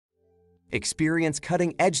Experience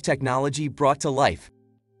cutting-edge technology brought to life.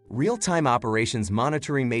 Real-time operations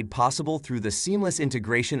monitoring made possible through the seamless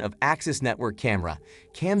integration of Axis Network Camera,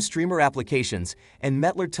 CamStreamer applications, and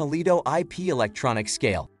Mettler Toledo IP electronic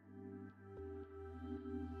scale.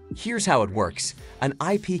 Here's how it works: an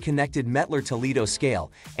IP-connected Mettler Toledo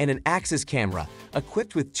scale and an Axis camera,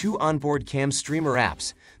 equipped with two onboard CamStreamer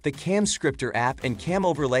apps, the CamScriptor app and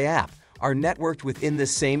CamOverlay app, are networked within the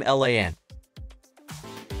same LAN.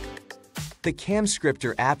 The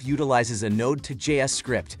CamScriptor app utilizes a Node.js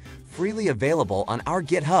script, freely available on our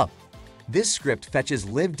GitHub. This script fetches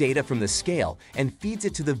live data from the scale and feeds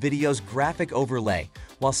it to the video's graphic overlay,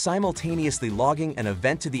 while simultaneously logging an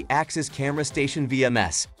event to the Axis Camera Station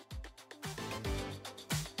VMS.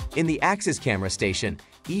 In the Axis Camera Station,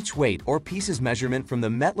 each weight or pieces measurement from the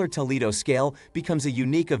Mettler Toledo scale becomes a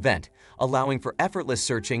unique event, allowing for effortless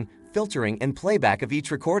searching, filtering, and playback of each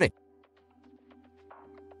recording.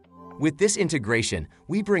 With this integration,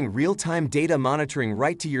 we bring real-time data monitoring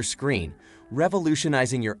right to your screen,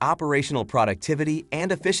 revolutionizing your operational productivity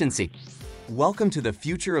and efficiency. Welcome to the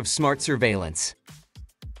future of smart surveillance.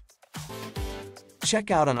 Check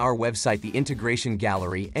out on our website the integration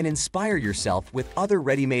gallery and inspire yourself with other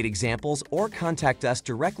ready-made examples, or contact us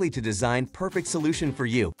directly to design perfect solution for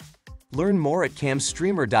you. Learn more at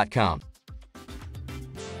CamStreamer.com.